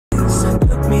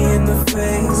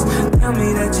face. Tell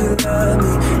me that you love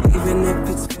me, even if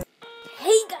it's fake.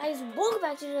 Hey guys, welcome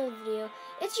back to another video.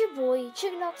 It's your boy,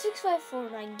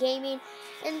 ChickenDog6549 Gaming,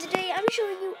 and today I'm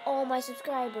showing you all my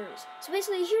subscribers. So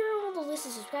basically, here are all the list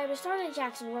of subscribers, starting at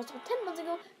Jackson Russel 10 months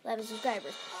ago, 11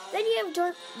 subscribers. Then you have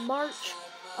Dark March,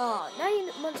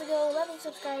 9 months ago, 11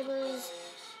 subscribers,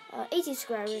 18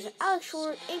 subscribers. Alex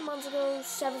Short, 8 months ago,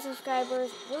 7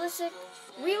 subscribers.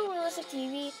 Real Realistic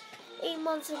TV, 8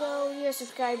 months ago, 0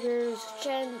 subscribers.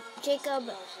 Jacob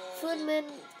Foodman,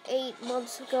 8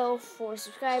 months ago, 4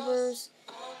 subscribers.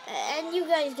 And you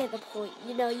guys get the point.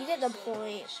 You get the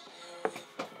point.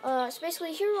 So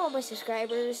basically, here are all my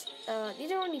subscribers.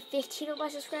 These are only 15 of my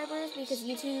subscribers because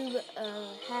YouTube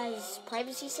has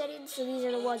privacy settings, so these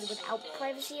are the ones without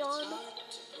privacy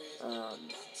on.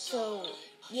 So,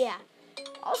 yeah.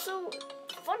 Also,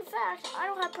 fun fact, I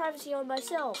don't have privacy on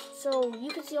myself, so you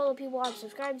can see all the people I'm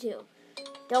subscribed to.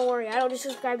 Don't worry, I don't just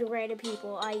subscribe to random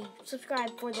people. I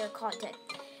subscribe for their content.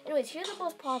 Anyways, here's the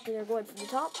most popular, going from the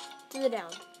top to the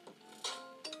down.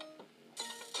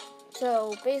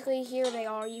 So, basically, here they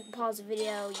are. You can pause the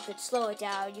video, you can slow it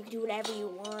down, you can do whatever you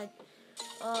want.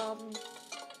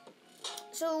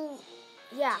 So,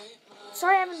 yeah.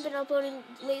 Sorry I haven't been uploading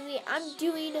lately. I'm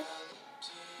doing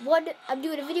a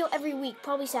video every week,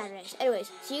 probably Saturdays.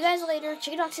 Anyways, see you guys later.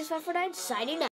 ChickenDog6549 signing out.